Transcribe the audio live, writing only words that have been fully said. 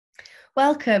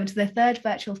Welcome to the third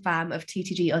virtual FAM of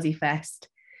TTG Aussie Fest.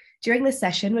 During this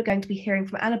session, we're going to be hearing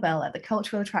from Annabelle at the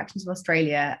Cultural Attractions of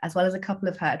Australia, as well as a couple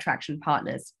of her attraction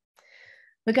partners.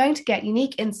 We're going to get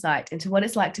unique insight into what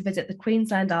it's like to visit the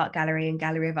Queensland Art Gallery and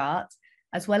Gallery of Art,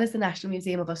 as well as the National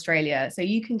Museum of Australia, so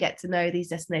you can get to know these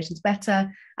destinations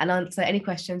better and answer any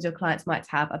questions your clients might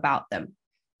have about them.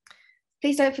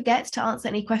 Please don't forget to answer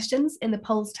any questions in the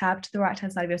polls tab to the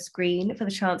right-hand side of your screen for the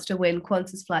chance to win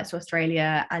Qantas flights to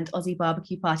Australia and Aussie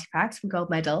barbecue party packs from Gold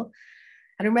Medal.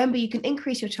 And remember, you can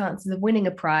increase your chances of winning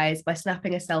a prize by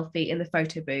snapping a selfie in the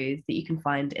photo booth that you can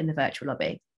find in the virtual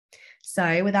lobby.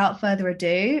 So without further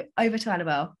ado, over to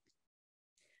Annabelle.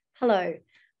 Hello,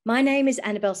 my name is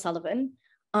Annabelle Sullivan.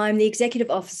 I'm the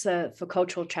Executive Officer for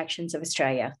Cultural Attractions of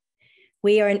Australia.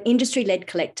 We are an industry-led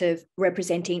collective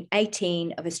representing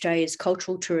 18 of Australia's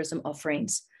cultural tourism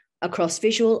offerings across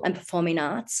visual and performing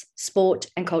arts, sport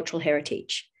and cultural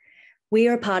heritage. We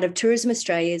are a part of Tourism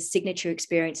Australia's Signature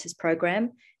Experiences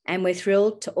program, and we're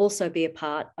thrilled to also be a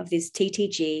part of this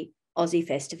TTG Aussie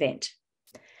Fest event.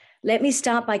 Let me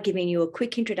start by giving you a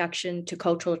quick introduction to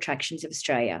Cultural Attractions of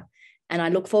Australia, and I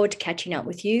look forward to catching up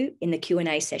with you in the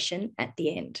Q&A session at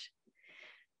the end.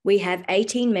 We have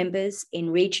 18 members in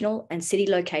regional and city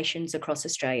locations across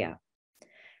Australia.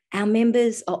 Our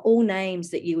members are all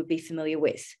names that you would be familiar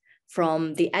with,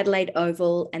 from the Adelaide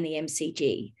Oval and the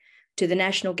MCG, to the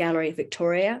National Gallery of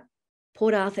Victoria,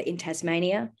 Port Arthur in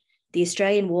Tasmania, the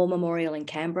Australian War Memorial in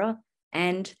Canberra,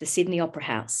 and the Sydney Opera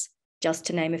House, just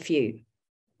to name a few.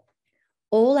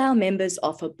 All our members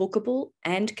offer bookable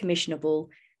and commissionable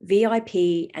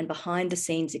VIP and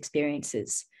behind-the-scenes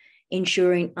experiences,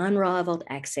 ensuring unrivaled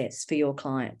access for your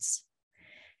clients.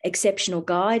 Exceptional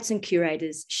guides and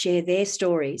curators share their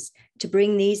stories to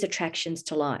bring these attractions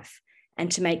to life and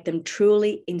to make them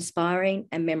truly inspiring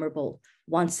and memorable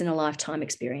once-in-a-lifetime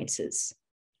experiences.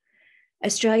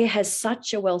 Australia has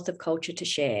such a wealth of culture to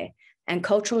share, and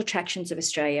Cultural Attractions of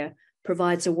Australia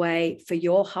provides a way for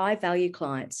your high-value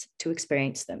clients to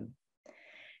experience them.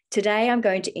 Today, I'm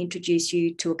going to introduce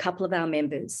you to a couple of our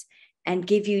members and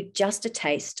give you just a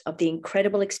taste of the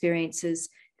incredible experiences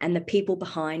and the people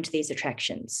behind these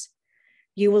attractions.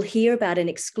 You will hear about an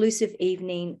exclusive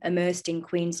evening immersed in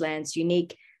Queensland's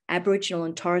unique Aboriginal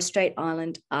and Torres Strait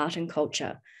Island art and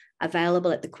culture,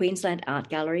 available at the Queensland Art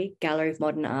Gallery, Gallery of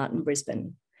Modern Art in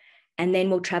Brisbane. And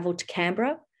then we'll travel to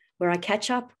Canberra, where I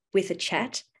catch up with a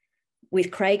chat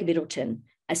with Craig Middleton,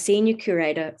 a senior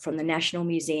curator from the National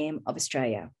Museum of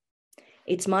Australia.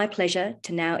 It's my pleasure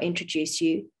to now introduce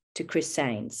you to Chris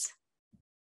Sains.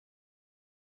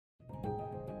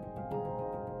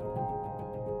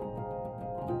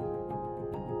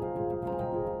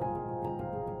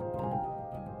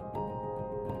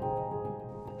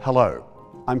 Hello,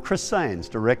 I'm Chris Sains,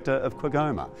 Director of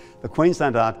QAGOMA, the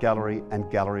Queensland Art Gallery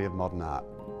and Gallery of Modern Art.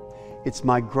 It's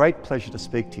my great pleasure to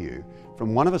speak to you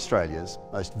from one of Australia's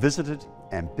most visited,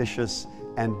 ambitious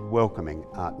and welcoming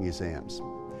art museums.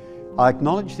 I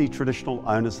acknowledge the traditional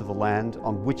owners of the land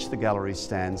on which the gallery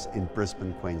stands in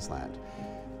Brisbane, Queensland.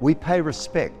 We pay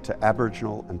respect to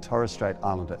Aboriginal and Torres Strait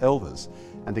Islander elders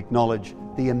and acknowledge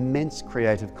the immense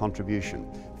creative contribution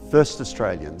First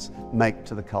Australians make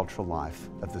to the cultural life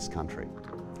of this country.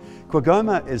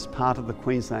 QAGOMA is part of the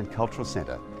Queensland Cultural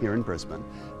Centre here in Brisbane,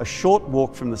 a short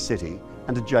walk from the city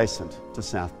and adjacent to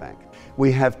South Bank.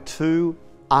 We have two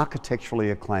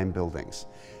architecturally acclaimed buildings: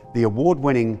 the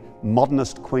award-winning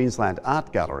modernist Queensland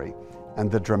Art Gallery and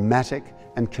the dramatic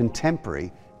and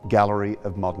contemporary Gallery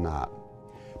of Modern Art.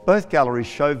 Both galleries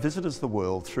show visitors the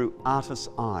world through artists'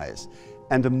 eyes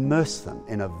and immerse them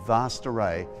in a vast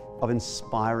array of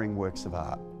inspiring works of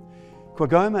art.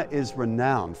 QAGOMA is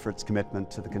renowned for its commitment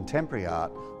to the contemporary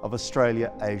art of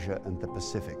Australia, Asia and the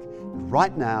Pacific. And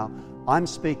right now, I'm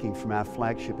speaking from our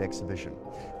flagship exhibition,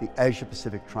 the Asia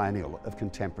Pacific Triennial of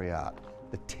Contemporary Art,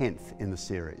 the 10th in the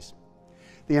series.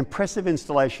 The impressive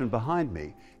installation behind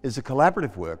me is a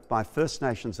collaborative work by First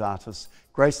Nations artists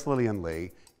Grace Lillian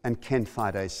Lee and Ken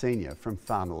Fide Sr. from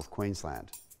far north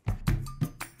Queensland.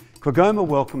 QAGOMA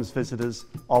welcomes visitors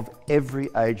of every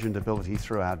age and ability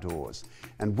through our doors,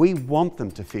 and we want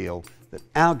them to feel that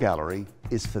our gallery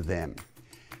is for them.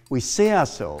 We see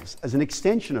ourselves as an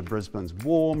extension of Brisbane's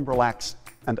warm, relaxed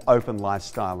and open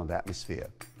lifestyle and atmosphere.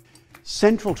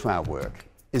 Central to our work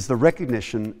is the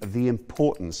recognition of the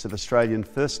importance of Australian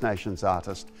First Nations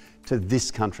artists to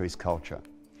this country's culture.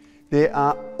 There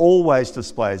are always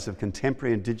displays of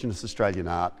contemporary Indigenous Australian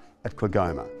art at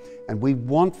QAGOMA, and we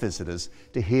want visitors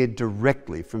to hear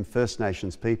directly from First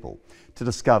Nations people to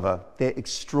discover their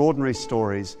extraordinary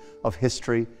stories of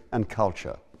history and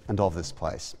culture and of this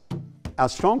place. Our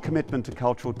strong commitment to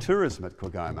cultural tourism at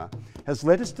Quagoma has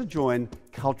led us to join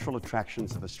Cultural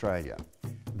Attractions of Australia.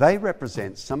 They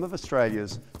represent some of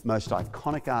Australia's most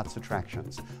iconic arts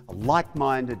attractions, a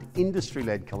like-minded,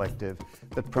 industry-led collective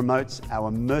that promotes our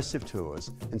immersive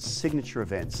tours and signature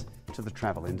events to the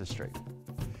travel industry.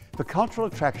 For Cultural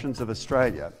Attractions of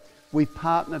Australia, we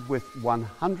partnered with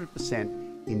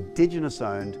 100%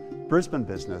 Indigenous-owned Brisbane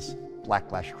business,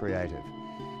 Blacklash Creative.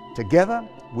 Together,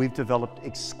 we've developed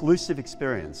exclusive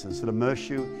experiences that immerse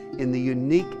you in the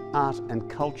unique art and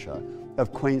culture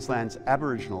of Queensland's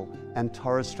Aboriginal and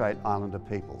Torres Strait Islander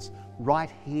peoples, right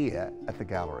here at the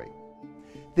gallery.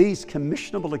 These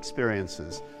commissionable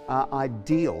experiences are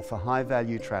ideal for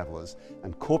high-value travellers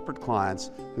and corporate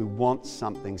clients who want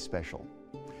something special.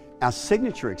 Our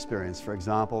signature experience, for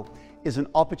example, is an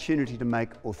opportunity to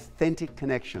make authentic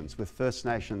connections with First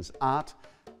Nations art,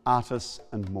 artists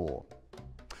and more.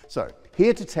 So,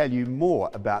 here to tell you more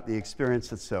about the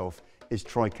experience itself is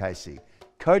Troy Casey,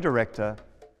 co-director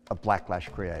of Blacklash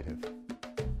Creative.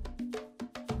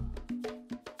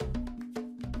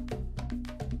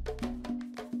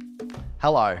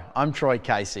 Hello, I'm Troy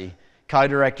Casey,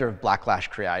 co-director of Blacklash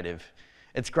Creative.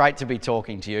 It's great to be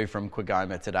talking to you from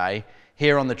Quagoma today,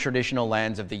 here on the traditional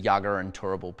lands of the Yagara and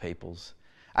Turrbal peoples.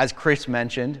 As Chris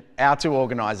mentioned, our two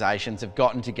organisations have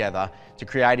gotten together to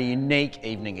create a unique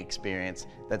evening experience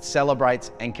that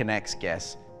celebrates and connects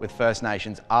guests with First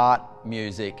Nations art,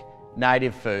 music,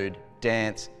 native food,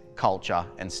 dance, culture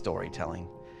and storytelling.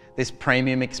 This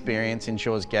premium experience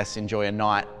ensures guests enjoy a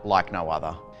night like no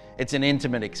other. It's an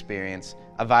intimate experience,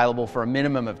 available for a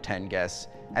minimum of 10 guests,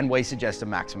 and we suggest a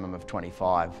maximum of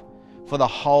 25. For the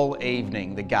whole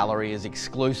evening, the gallery is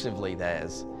exclusively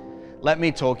theirs. Let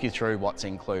me talk you through what's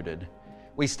included.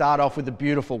 We start off with a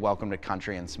beautiful welcome to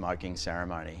country and smoking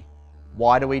ceremony.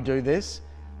 Why do we do this?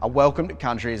 A welcome to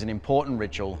country is an important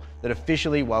ritual that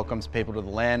officially welcomes people to the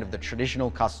land of the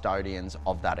traditional custodians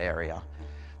of that area.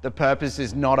 The purpose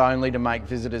is not only to make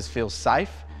visitors feel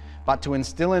safe, but to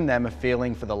instill in them a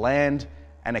feeling for the land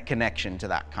and a connection to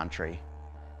that country.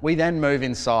 We then move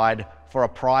inside for a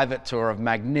private tour of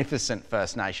magnificent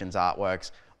First Nations artworks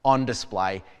on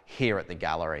display here at the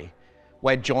gallery.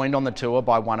 We're joined on the tour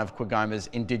by one of Quagoma's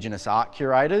Indigenous art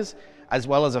curators, as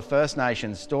well as a First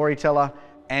Nations storyteller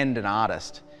and an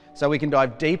artist, so we can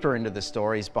dive deeper into the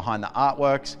stories behind the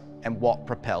artworks and what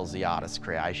propels the artist's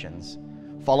creations.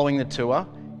 Following the tour,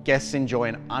 guests enjoy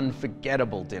an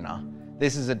unforgettable dinner.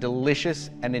 This is a delicious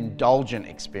and indulgent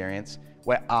experience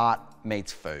where art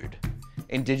meets food.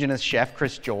 Indigenous chef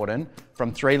Chris Jordan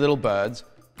from Three Little Birds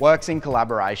works in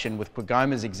collaboration with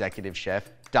Quagoma's executive chef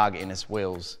Doug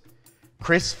Innes-Wills.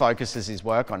 Chris focuses his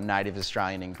work on native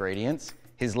Australian ingredients.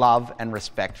 His love and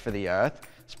respect for the earth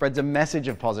spreads a message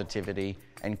of positivity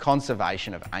and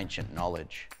conservation of ancient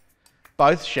knowledge.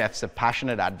 Both chefs are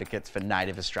passionate advocates for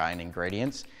native Australian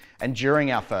ingredients, and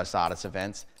during our First Artists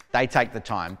events, they take the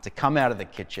time to come out of the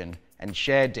kitchen and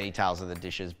share details of the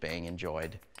dishes being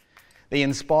enjoyed. The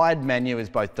inspired menu is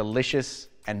both delicious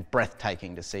and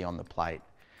breathtaking to see on the plate.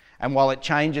 And while it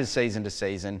changes season to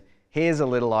season, here's a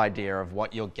little idea of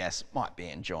what your guests might be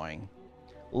enjoying.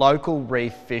 Local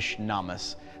reef fish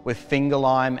nummus with finger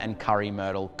lime and curry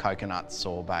myrtle coconut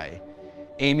sorbet.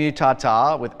 Emu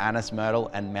tartare with anise myrtle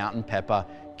and mountain pepper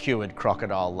cured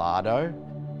crocodile lardo.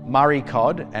 Murray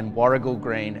cod and warrigal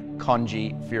green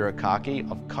congee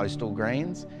furikake of coastal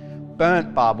greens.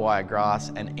 Burnt barbed wire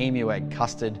grass and emu egg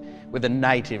custard with a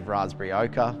native raspberry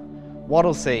ochre.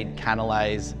 Wattle seed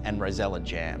cannelés and rosella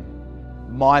jam.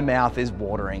 My mouth is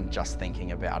watering just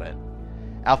thinking about it.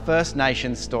 Our First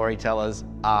Nations storytellers,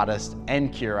 artist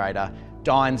and curator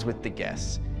dines with the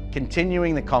guests,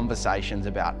 continuing the conversations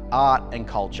about art and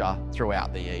culture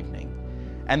throughout the evening.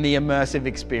 And the immersive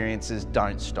experiences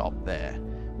don't stop there.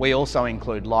 We also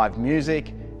include live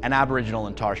music and Aboriginal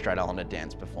and Torres Strait Islander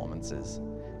dance performances.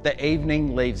 The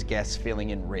evening leaves guests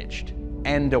feeling enriched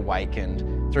and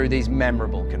awakened through these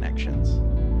memorable connections.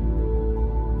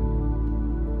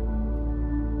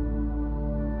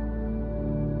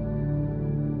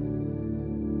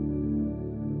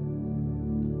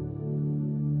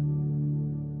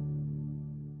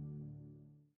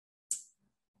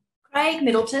 Craig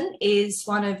Middleton is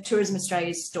one of Tourism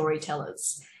Australia's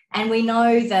storytellers, and we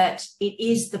know that it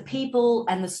is the people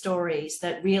and the stories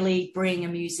that really bring a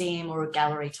museum or a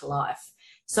gallery to life.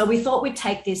 So we thought we'd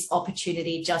take this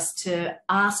opportunity just to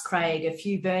ask Craig a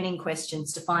few burning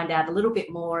questions to find out a little bit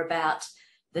more about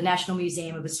the National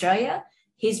Museum of Australia,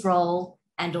 his role,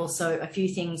 and also a few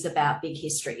things about big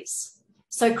histories.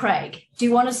 So Craig, do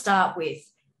you want to start with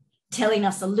telling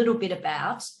us a little bit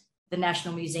about the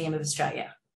National Museum of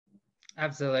Australia?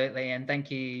 Absolutely, and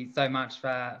thank you so much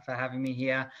for having me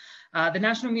here. The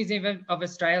National Museum of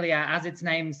Australia, as its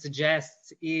name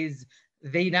suggests, is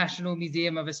the National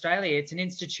Museum of Australia. It's an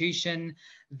institution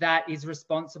that is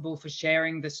responsible for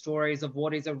sharing the stories of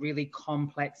what is a really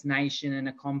complex nation and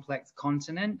a complex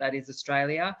continent, that is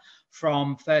Australia,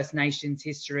 from First Nations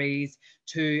histories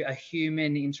to a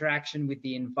human interaction with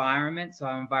the environment, so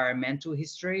our environmental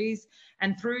histories,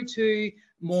 and through to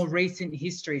more recent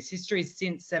histories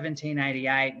since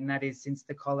 1788, and that is since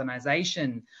the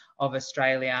colonisation of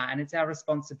Australia. And it's our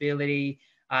responsibility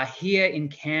here in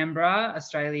Canberra,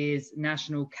 Australia's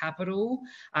national capital,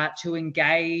 to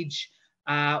engage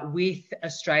with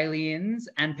Australians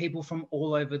and people from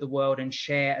all over the world and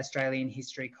share Australian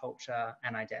history, culture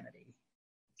and identity.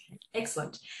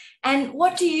 Excellent. And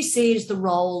what do you see as the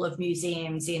role of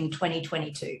museums in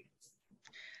 2022?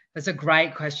 That's a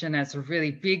great question. That's a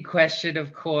really big question,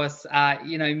 of course.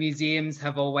 Museums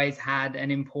have always had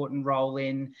an important role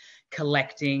in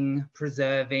collecting,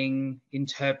 preserving,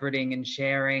 interpreting and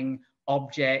sharing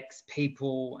objects,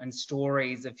 people and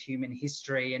stories of human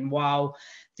history. And while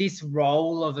this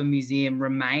role of a museum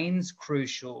remains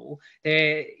crucial,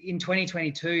 there in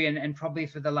 2022 and probably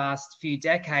for the last few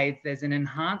decades, there's an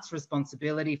enhanced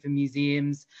responsibility for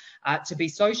museums to be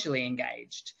socially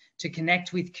engaged, to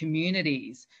connect with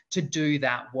communities, to do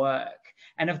that work.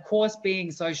 And of course, being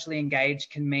socially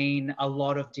engaged can mean a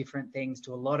lot of different things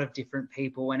to a lot of different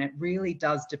people. And it really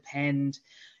does depend,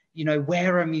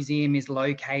 where a museum is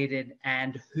located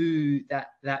and who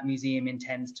that museum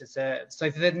intends to serve. So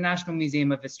for the National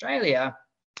Museum of Australia,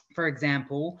 for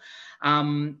example,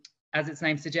 as its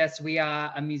name suggests, we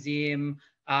are a museum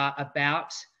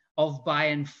of, by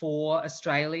and for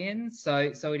Australians. So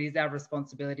it is our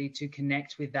responsibility to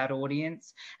connect with that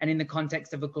audience. And in the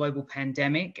context of a global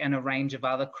pandemic and a range of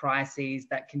other crises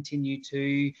that continue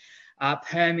to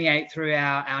permeate through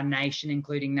our nation,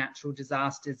 including natural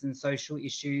disasters and social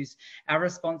issues, our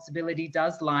responsibility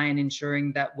does lie in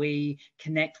ensuring that we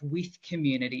connect with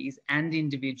communities and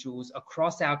individuals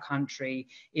across our country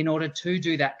in order to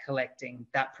do that collecting,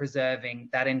 that preserving,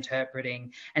 that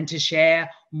interpreting, and to share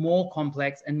more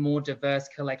complex and more diverse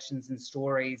collections and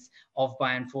stories of,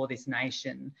 by and for this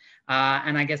nation.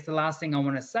 And I guess the last thing I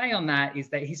want to say on that is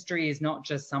that history is not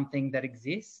just something that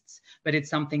exists, but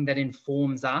it's something that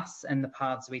informs us and the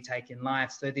paths we take in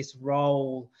life. So this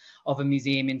role of a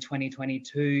museum in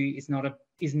 2022 is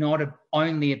not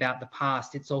only about the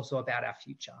past, it's also about our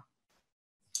future.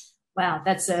 Wow,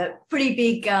 that's a pretty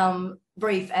big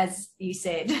brief, as you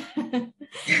said.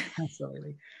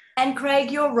 Absolutely. And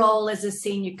Craig, your role as a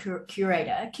senior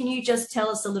curator, can you just tell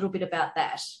us a little bit about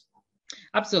that?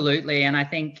 Absolutely. And I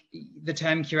think the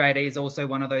term curator is also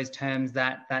one of those terms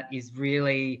that is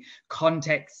really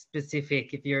context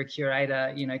specific. If you're a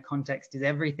curator, context is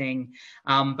everything.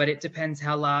 But it depends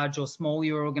how large or small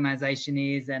your organisation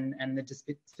is and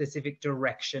the specific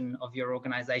direction of your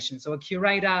organisation. So a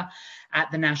curator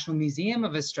at the National Museum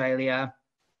of Australia,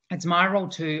 it's my role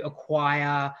to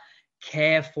acquire,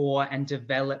 care for and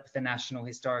develop the National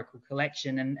Historical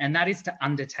Collection. And that is to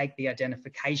undertake the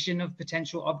identification of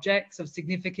potential objects of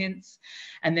significance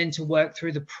and then to work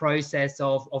through the process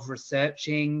of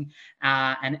researching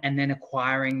and then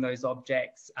acquiring those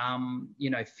objects,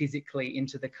 physically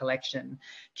into the collection.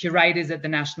 Curators at the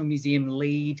National Museum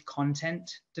lead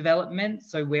content development.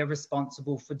 So we're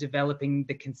responsible for developing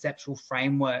the conceptual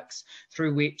frameworks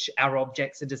through which our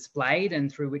objects are displayed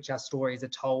and through which our stories are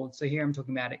told. So here I'm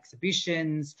talking about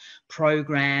exhibitions,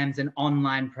 programs and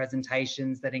online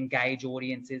presentations that engage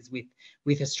audiences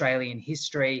with Australian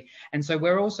history. And so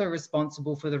we're also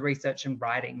responsible for the research and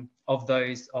writing of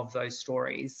those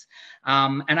stories.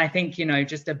 And I think,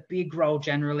 just a big role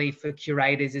generally for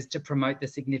curators is to promote the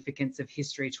significance of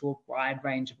history to a wide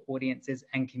range of audiences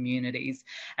and communities.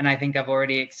 And I think I've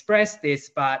already expressed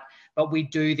this, but we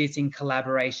do this in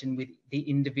collaboration with the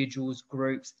individuals,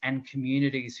 groups and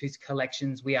communities whose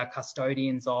collections we are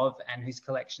custodians of and whose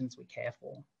collections we care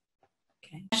for.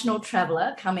 Okay. National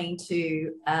traveller coming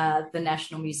to the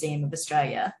National Museum of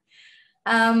Australia,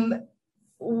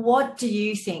 what do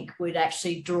you think would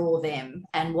actually draw them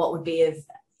and what would be of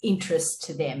interest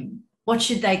to them? What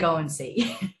should they go and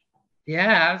see?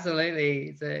 Yeah,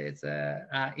 absolutely. It's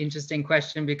a interesting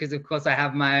question because, of course, I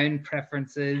have my own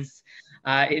preferences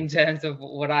in terms of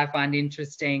what I find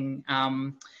interesting.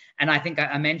 And I think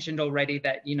I mentioned already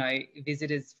that,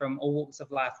 visitors from all walks of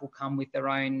life will come with their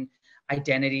own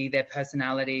identity, their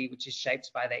personality, which is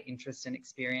shaped by their interests and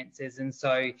experiences. And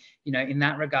so, in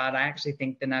that regard, I actually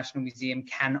think the National Museum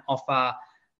can offer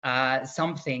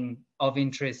something of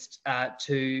interest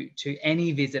to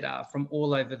any visitor from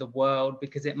all over the world,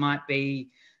 because it might be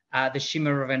the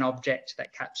shimmer of an object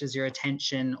that captures your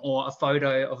attention, or a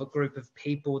photo of a group of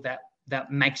people that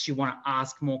makes you want to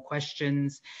ask more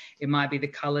questions. It might be the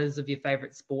colours of your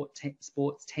favourite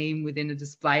sports team within a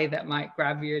display that might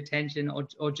grab your attention,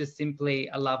 or just simply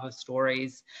a love of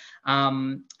stories.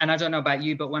 And I don't know about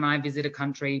you, but when I visit a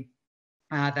country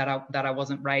that I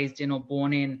wasn't raised in or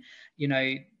born in, you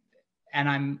know, and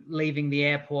I'm leaving the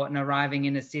airport and arriving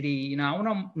in a city, you know, I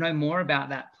want to know more about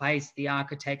that place, the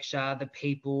architecture, the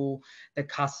people, the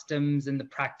customs and the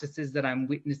practices that I'm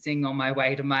witnessing on my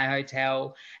way to my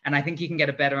hotel. And I think you can get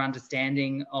a better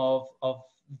understanding of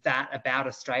that about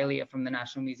Australia from the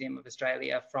National Museum of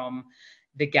Australia, from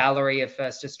the Gallery of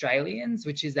First Australians,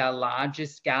 which is our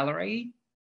largest gallery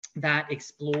that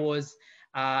explores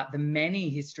the many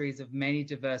histories of many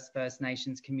diverse First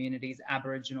Nations communities,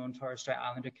 Aboriginal and Torres Strait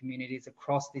Islander communities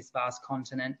across this vast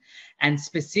continent. And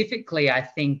specifically, I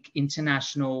think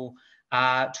international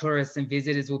tourists and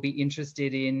visitors will be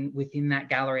interested in, within that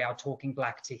gallery, our Talking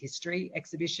Black to History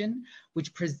exhibition,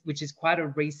 which is quite a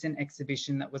recent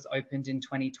exhibition that was opened in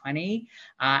 2020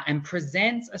 and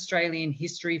presents Australian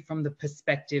history from the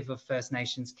perspective of First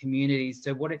Nations communities.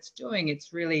 So what it's doing,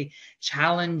 it's really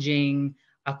challenging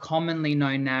a commonly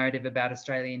known narrative about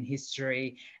Australian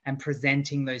history and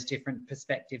presenting those different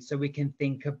perspectives, so we can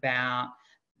think about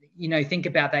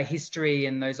that history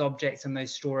and those objects and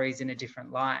those stories in a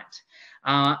different light.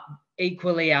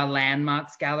 Equally, our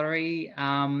Landmarks Gallery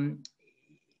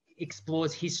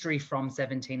explores history from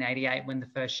 1788, when the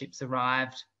first ships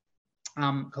arrived,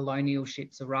 colonial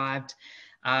ships arrived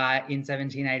in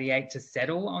 1788 to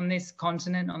settle on this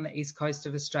continent on the east coast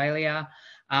of Australia.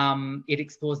 It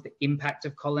explores the impact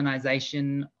of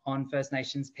colonisation on First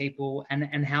Nations people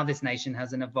and how this nation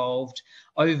hasn't evolved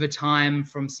over time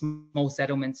from small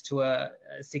settlements to a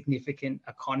significant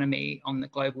economy on the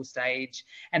global stage,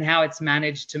 and how it's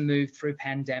managed to move through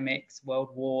pandemics,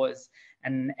 world wars,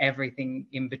 and everything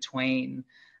in between.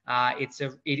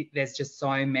 There's just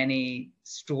so many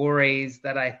stories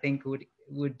that I think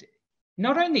would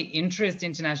not only interest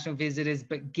international visitors,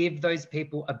 but give those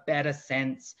people a better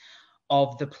sense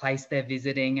of the place they're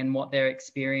visiting and what they're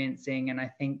experiencing. And I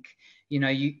think, you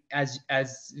know,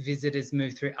 as visitors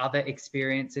move through other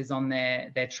experiences on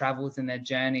their travels and their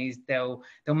journeys, they'll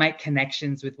make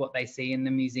connections with what they see in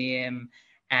the museum,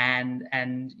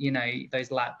 and you know, those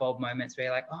light bulb moments where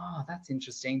you're like, oh, that's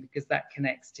interesting because that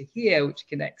connects to here, which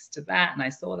connects to that, and I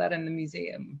saw that in the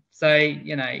museum. So,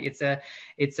 you know, it's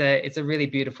a really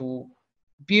beautiful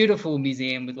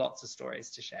museum with lots of stories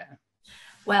to share.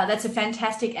 Wow, that's a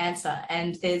fantastic answer.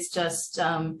 And there's just,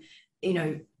 you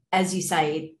know, as you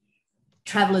say,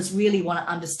 travellers really want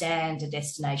to understand a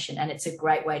destination, and it's a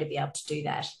great way to be able to do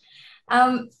that.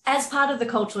 As part of the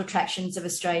Cultural Attractions of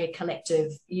Australia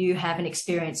Collective, you have an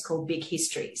experience called Big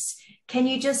Histories. Can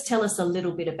you just tell us a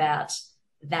little bit about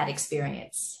that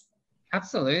experience?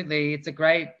 Absolutely. It's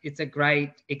a great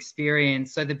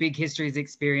experience. So the Big Histories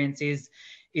experience is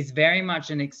very much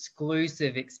an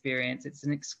exclusive experience. It's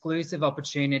an exclusive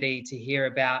opportunity to hear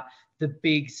about the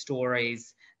big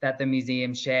stories that the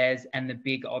museum shares and the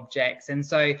big objects. And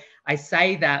so I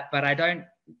say that, but I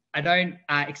don't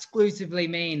exclusively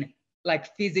mean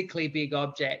like physically big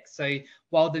objects. So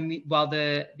while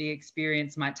the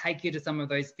experience might take you to some of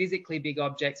those physically big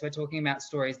objects, we're talking about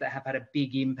stories that have had a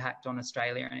big impact on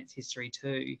Australia and its history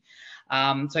too.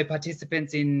 So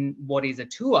participants in what is a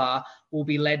tour will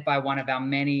be led by one of our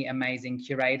many amazing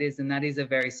curators, and that is a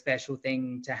very special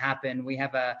thing to happen. We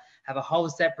have a whole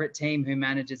separate team who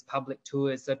manages public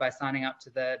tours. So by signing up to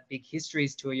the Big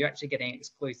Histories tour, you're actually getting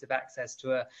exclusive access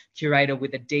to a curator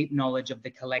with a deep knowledge of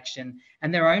the collection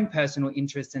and their own personal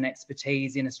interest and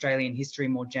expertise in Australian history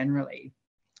more generally.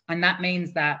 And that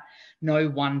means that no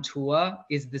one tour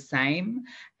is the same,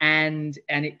 and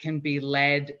it can be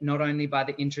led not only by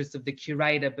the interests of the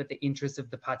curator, but the interests of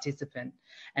the participant.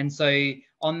 And so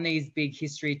on these Big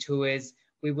History tours,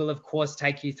 we will, of course,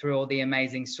 take you through all the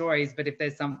amazing stories, but if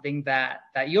there's something that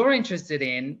you're interested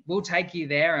in, we'll take you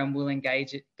there and we'll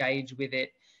engage with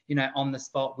it, you know, on the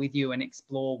spot with you, and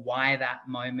explore why that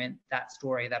moment, that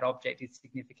story, that object is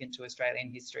significant to Australian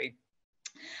history.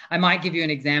 I might give you an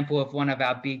example of one of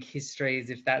our big histories,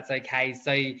 if that's okay.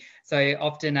 So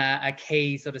often a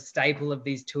key sort of staple of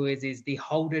these tours is the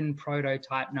Holden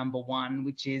prototype number 1,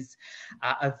 which is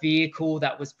a vehicle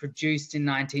that was produced in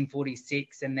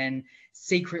 1946 and then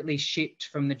secretly shipped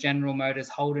from the General Motors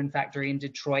Holden factory in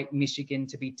Detroit, Michigan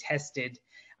to be tested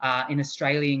in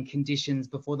Australian conditions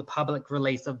before the public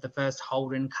release of the first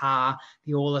Holden car,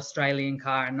 the All-Australian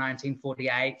car in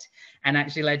 1948. And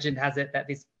actually legend has it that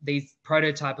these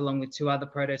prototype, along with two other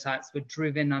prototypes, were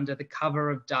driven under the cover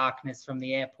of darkness from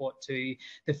the airport to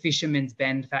the Fisherman's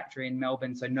Bend factory in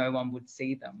Melbourne so no one would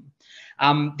see them.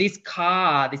 This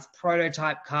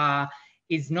prototype car,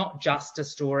 is not just a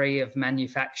story of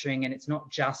manufacturing, and it's not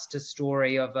just a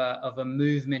story of a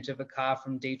movement of a car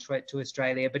from Detroit to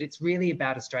Australia, but it's really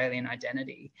about Australian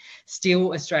identity.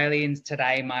 Still, Australians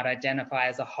today might identify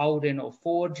as a Holden or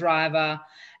Ford driver,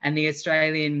 and the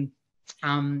Australian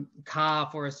car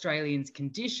for Australians'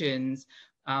 conditions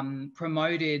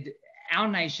promoted our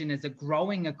nation as a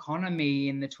growing economy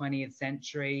in the 20th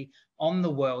century on the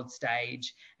world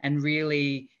stage, and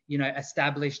really,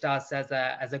 established us as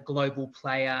a global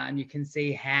player. And you can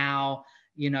see how,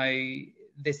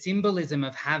 the symbolism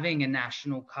of having a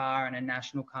national car and a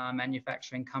national car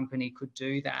manufacturing company could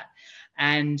do that.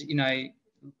 And,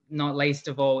 not least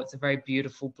of all, it's a very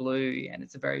beautiful blue, and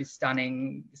it's a very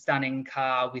stunning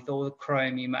car with all the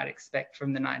chrome you might expect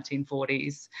from the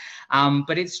 1940s.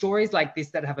 But it's stories like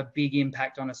this that have a big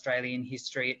impact on Australian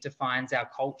history. It defines our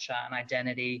culture and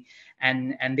identity.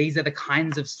 And these are the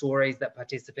kinds of stories that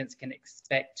participants can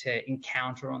expect to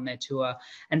encounter on their tour.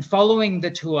 And following the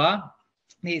tour,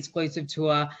 the exclusive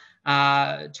tour,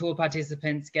 tour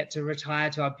participants get to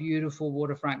retire to our beautiful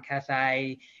waterfront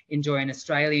cafe, enjoy an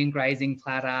Australian grazing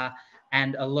platter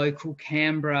and a local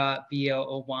Canberra beer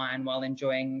or wine while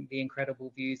enjoying the incredible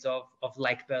views of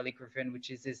Lake Burley Griffin, which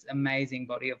is this amazing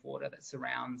body of water that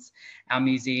surrounds our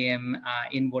museum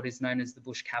in what is known as the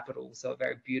Bush Capital. So a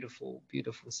very beautiful,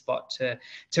 beautiful spot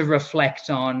to reflect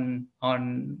on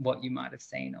what you might have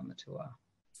seen on the tour.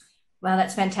 Wow,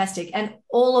 that's fantastic. And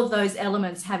all of those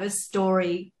elements have a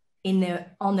story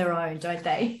on their own, don't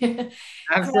they?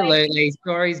 Absolutely.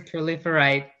 Stories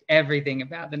proliferate everything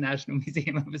about the National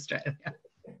Museum of Australia.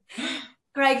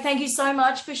 Craig, thank you so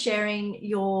much for sharing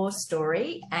your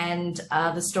story and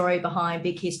the story behind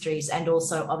Big Histories, and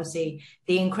also obviously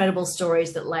the incredible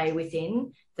stories that lay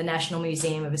within the National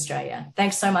Museum of Australia.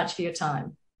 Thanks so much for your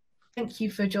time. Thank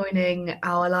you for joining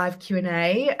our live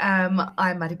Q&A.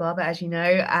 I'm Maddie Barber, as you know,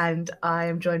 and I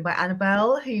am joined by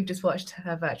Annabelle, who you've just watched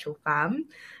her virtual fam.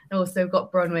 And also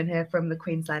got Bronwyn here from the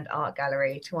Queensland Art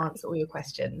Gallery to answer all your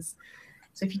questions.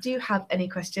 So if you do have any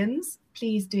questions,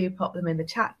 please do pop them in the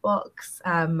chat box.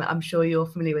 I'm sure you're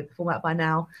familiar with the format by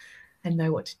now and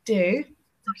know what to do. So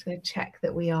I'm just going to check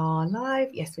that we are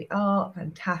live. Yes, we are.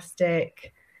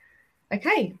 Fantastic.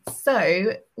 Okay,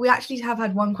 so we actually have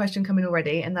had one question come in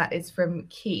already, and that is from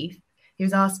Keith. He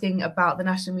was asking about the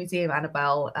National Museum,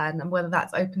 Annabelle, and whether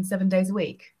that's open 7 days a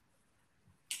week.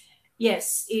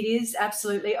 Yes, it is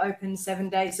absolutely open 7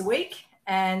 days a week,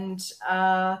 and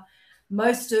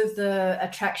most of the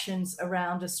attractions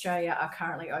around Australia are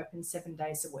currently open 7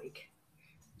 days a week.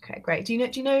 Okay, great. Do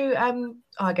you know?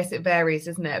 I guess it varies,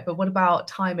 isn't it? But what about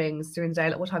timings during the day?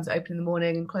 Like what times open in the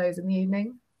morning and close in the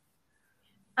evening?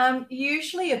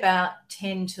 Usually about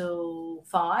 10 till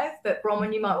 5, but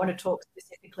Bronwyn, you might want to talk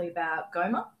specifically about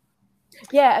Goma.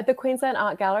 Yeah, at the Queensland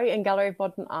Art Gallery and Gallery of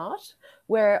Modern Art,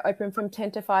 we're open from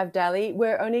 10 to 5 daily.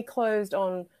 We're only closed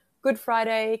on Good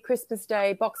Friday, Christmas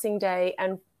Day, Boxing Day,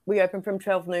 and we open from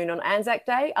 12 noon on Anzac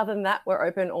Day. Other than that, we're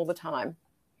open all the time,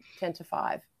 10 to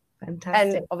 5.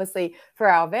 Fantastic. And obviously for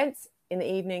our events in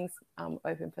the evenings,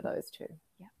 open for those too.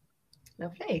 Yeah.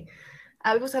 Lovely.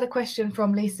 We've also had a question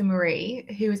from Lisa Marie,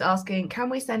 who is asking, can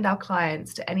we send our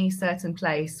clients to any certain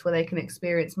place where they can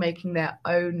experience making their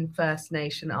own First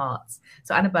Nation arts?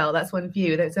 So Annabelle, that's one for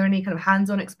you. Is there any kind of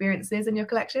hands-on experiences in your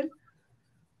collection?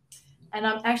 And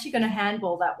I'm actually going to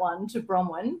handball that one to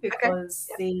Bronwyn, because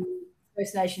the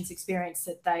First Nations experience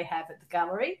that they have at the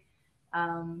gallery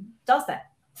does that.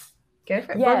 Go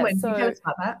for it. Yeah, Bronwyn, can you tell us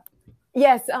about that?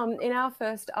 Yes, in our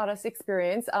first artist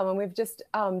experience, and we've just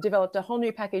developed a whole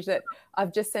new package that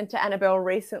I've just sent to Annabelle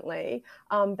recently,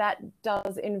 that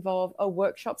does involve a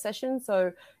workshop session.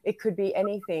 So it could be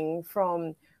anything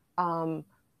from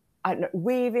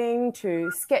weaving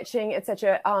to sketching,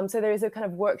 etc. So there is a kind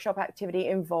of workshop activity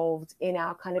involved in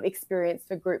our kind of experience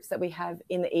for groups that we have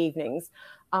in the evenings.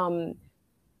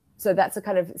 So that's a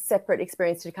kind of separate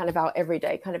experience to kind of our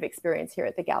everyday kind of experience here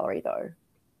at the gallery, though.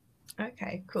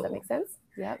 Okay, cool. Does that make sense?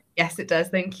 Yeah. Yes, it does.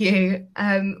 Thank you.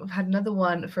 I've had another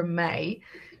one from May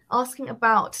asking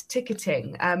about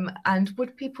ticketing. And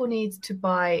would people need to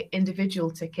buy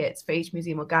individual tickets for each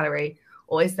museum or gallery,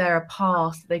 or is there a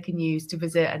pass that they can use to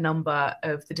visit a number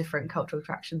of the different cultural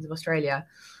attractions of Australia?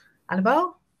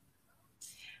 Annabelle?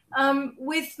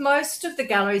 With most of the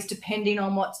galleries, depending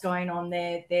on what's going on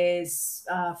there, there's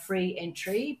free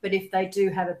entry. But if they do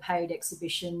have a paid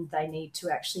exhibition, they need to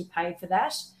actually pay for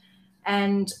that.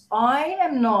 And I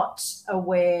am not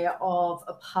aware of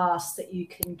a pass that you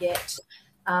can get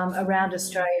around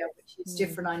Australia, which is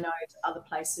different, I know, to other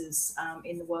places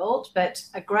in the world. But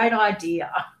a great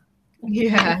idea.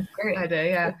 Yeah, great idea.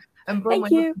 Yeah. And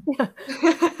Bronwyn, Thank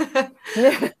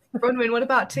you. Bronwyn, what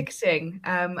about ticketing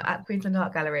at Queensland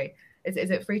Art Gallery? Is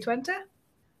it free to enter?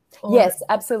 Or... Yes,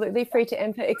 absolutely free to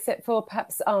enter, except for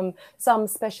perhaps some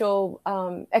special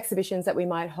exhibitions that we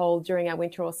might hold during our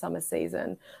winter or summer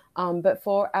season. But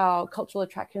for our Cultural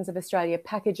Attractions of Australia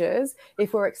packages,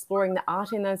 if we're exploring the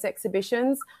art in those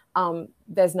exhibitions,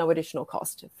 there's no additional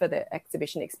cost for the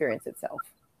exhibition experience itself.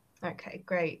 Okay,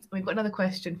 great. We've got another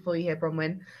question for you here,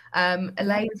 Bronwyn.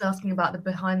 Elaine's asking about the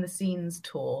behind the scenes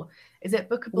tour. Is it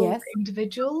bookable for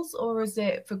individuals or is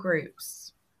it for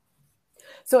groups?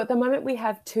 So at the moment we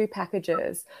have two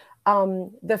packages.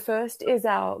 The first is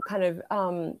our kind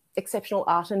of exceptional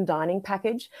art and dining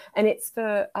package, and it's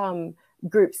for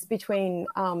groups between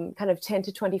kind of 10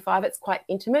 to 25. It's quite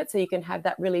intimate, so you can have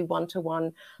that really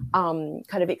one-to-one kind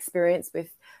of experience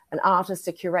with an artist,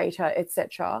 a curator,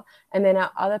 etc. And then our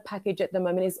other package at the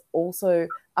moment is also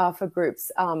for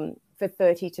groups for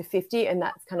 30 to 50, and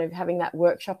that's kind of having that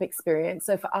workshop experience.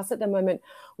 So for us at the moment,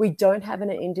 we don't have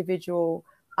an individual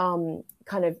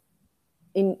kind of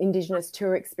Indigenous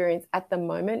tour experience at the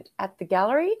moment at the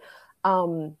gallery.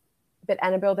 But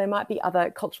Annabelle, there might be other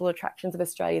Cultural Attractions of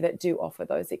Australia that do offer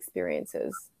those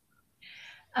experiences.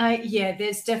 Yeah,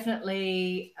 there's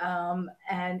definitely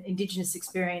an Indigenous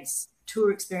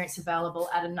tour experience available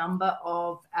at a number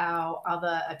of our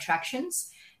other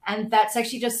attractions. And that's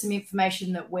actually just some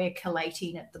information that we're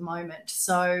collating at the moment.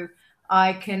 So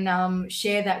I can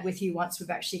share that with you once we've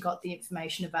actually got the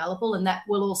information available, and that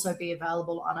will also be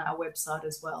available on our website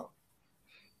as well.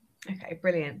 Okay,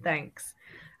 brilliant. Thanks.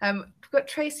 We've got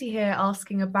Tracy here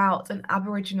asking about an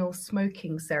Aboriginal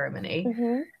smoking ceremony.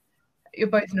 Mm-hmm. You're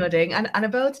both nodding. And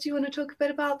Annabelle, did you want to talk a bit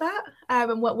about that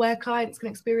and where clients can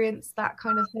experience that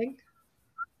kind of thing?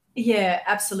 Yeah,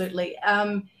 absolutely.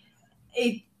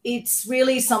 It's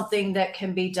really something that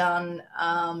can be done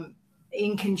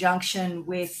in conjunction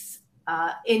with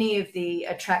any of the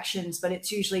attractions, but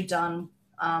it's usually done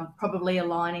probably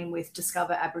aligning with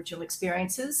Discover Aboriginal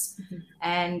Experiences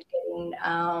and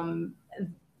getting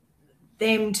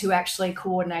them to actually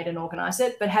coordinate and organise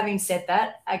it. But having said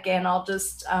that, again, I'll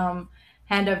just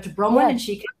hand over to Bronwyn and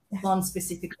she can respond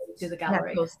specifically to the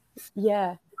gallery.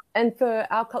 Yeah. And for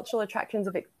our Cultural Attractions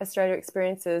of Australia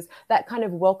experiences, that kind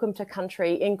of welcome to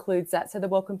country includes that. So the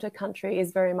welcome to country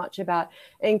is very much about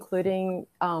including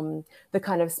the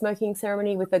kind of smoking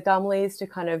ceremony with the gumleys to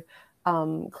kind of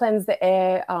cleanse the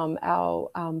air. Our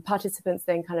participants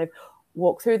then kind of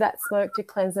walk through that smoke to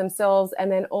cleanse themselves. And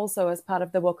then also as part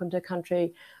of the welcome to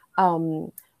country,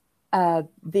 the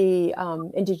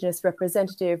Indigenous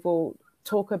representative will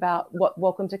talk about what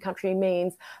welcome to country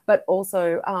means, but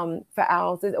also for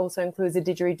ours, it also includes a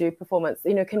didgeridoo performance,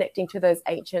 connecting to those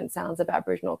ancient sounds of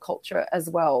Aboriginal culture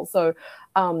as well. So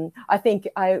I think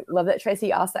I love that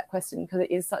Tracy asked that question because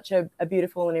it is such a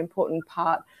beautiful and important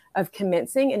part of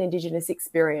commencing an Indigenous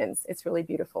experience. It's really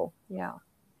beautiful. Yeah.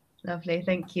 Lovely,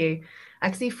 thank you. I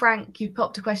can see Frank, you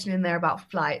popped a question in there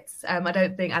about flights. I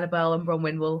don't think Annabelle and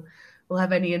Bronwyn will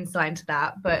have any insight into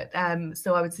that, but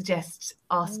so I would suggest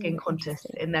asking Qantas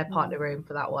in their partner room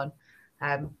for that one,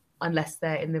 unless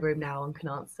they're in the room now and can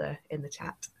answer in the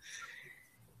chat.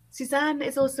 Suzanne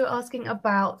is also asking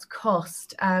about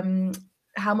cost.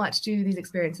 How much do these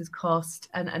experiences cost,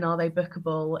 and are they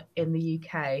bookable in the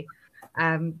UK?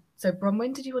 So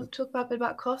Bronwyn, did you want to talk about a bit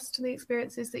about cost and the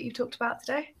experiences that you've talked about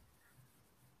today?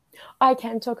 I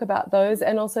can talk about those,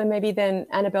 and also maybe then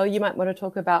Annabelle, you might want to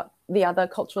talk about the other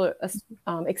cultural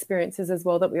experiences as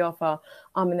well that we offer,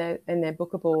 and they're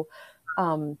bookable,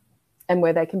 and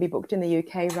where they can be booked in the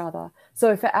UK rather.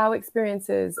 So for our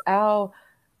experiences, our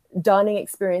dining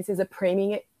experience is a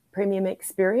premium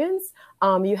experience.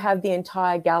 You have the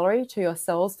entire gallery to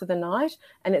yourselves for the night,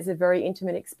 and it's a very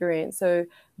intimate experience. So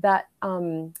that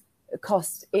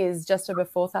cost is just over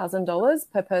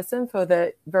 $4,000 per person for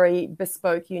the very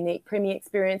bespoke, unique premium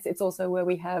experience. It's also where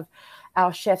we have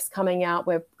our chefs coming out.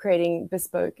 We're creating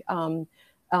bespoke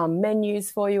menus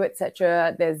for you,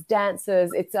 etc. There's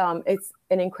dancers. It's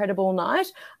an incredible night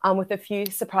with a few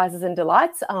surprises and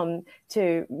delights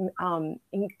to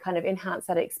kind of enhance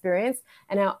that experience.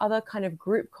 And our other kind of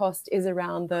group cost is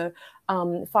around the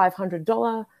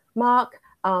 $500 mark,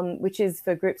 which is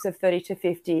for groups of 30 to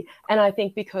 50. And I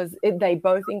think because they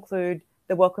both include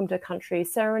the Welcome to Country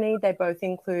ceremony. They both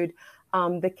include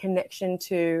the connection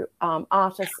to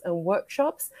artists and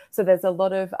workshops. So there's a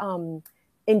lot of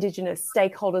Indigenous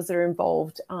stakeholders that are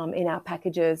involved in our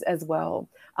packages as well.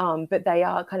 But they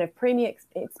are kind of premium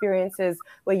experiences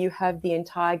where you have the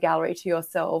entire gallery to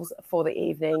yourselves for the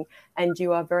evening, and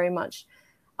you are very much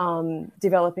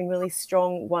developing really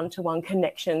strong one-to-one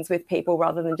connections with people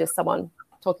rather than just someone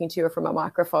talking to you from a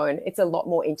microphone. It's a lot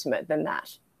more intimate than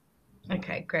that.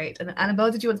 Okay, great. And Annabelle,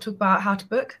 did you want to talk about how to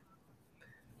book?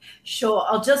 Sure.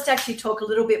 I'll just actually talk a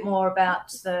little bit more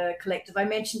about the collective. I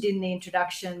mentioned in the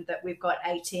introduction that we've got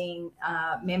 18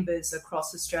 members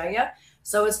across Australia.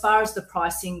 So as far as the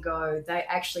pricing go, they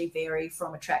actually vary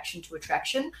from attraction to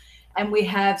attraction. And we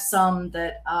have some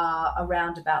that are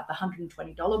around about the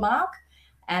 $120 mark.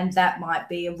 And that might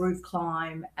be a roof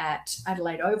climb at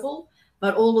Adelaide Oval.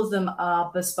 But all of them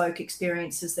are bespoke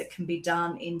experiences that can be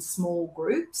done in small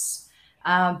groups.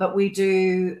 But we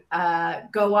do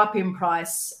go up in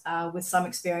price with some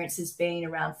experiences being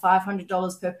around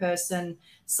 $500 per person.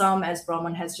 Some, as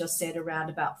Bronwyn has just said, around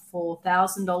about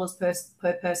 $4,000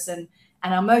 per person.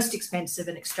 And our most expensive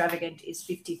and extravagant is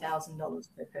 $50,000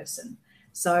 per person.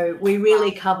 So we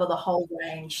really cover the whole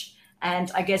range.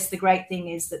 And I guess the great thing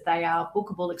is that they are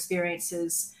bookable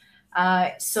experiences.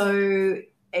 So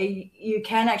you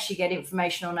can actually get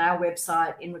information on our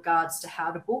website in regards to how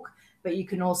to book, but you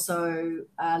can also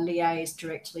liaise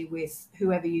directly with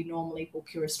whoever you normally book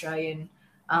your Australian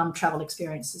travel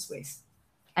experiences with.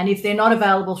 And if they're not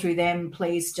available through them,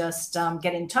 please just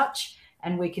get in touch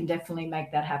and we can definitely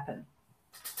make that happen.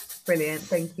 Brilliant,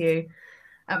 thank you.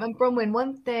 And Bronwyn,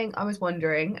 one thing I was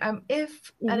wondering,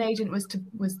 if an agent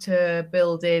was to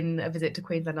build in a visit to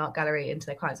Queensland Art Gallery into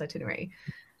their client's itinerary,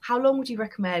 how long would you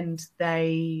recommend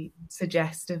they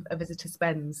suggest a visitor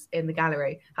spends in the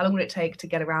gallery? How long would it take to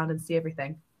get around and see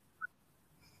everything?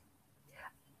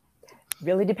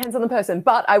 Really depends on the person,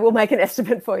 but I will make an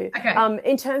estimate for you. Okay.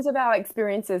 In terms of our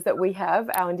experiences that we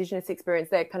have, our Indigenous experience,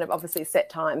 they're kind of obviously set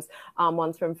times.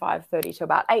 One's from 5:30 to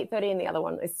about 8:30, and the other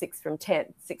one is 6 to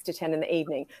 10 in the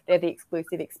evening. They're the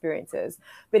exclusive experiences.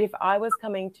 But if I was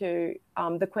coming to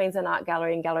the Queensland Art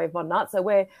Gallery and Gallery of Modern Art, so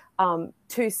we're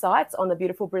two sites on the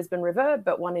beautiful Brisbane River,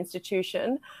 but one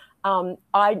institution.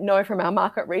 I know from our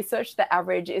market research, the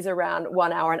average is around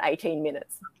 1 hour and 18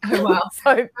 minutes. Oh, wow.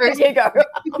 So there you go.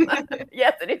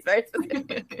 Yes, it is very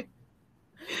specific.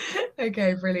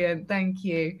 Okay, brilliant. Thank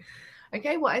you.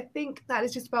 Okay, well, I think that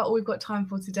is just about all we've got time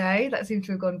for today. That seems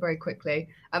to have gone very quickly.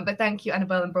 But thank you,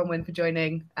 Annabelle and Bronwyn, for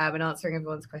joining and answering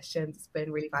everyone's questions. It's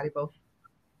been really valuable.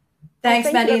 Thanks,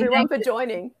 Thank Maddie. you, everyone, for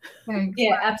joining. Thanks.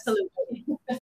 Yeah, absolutely.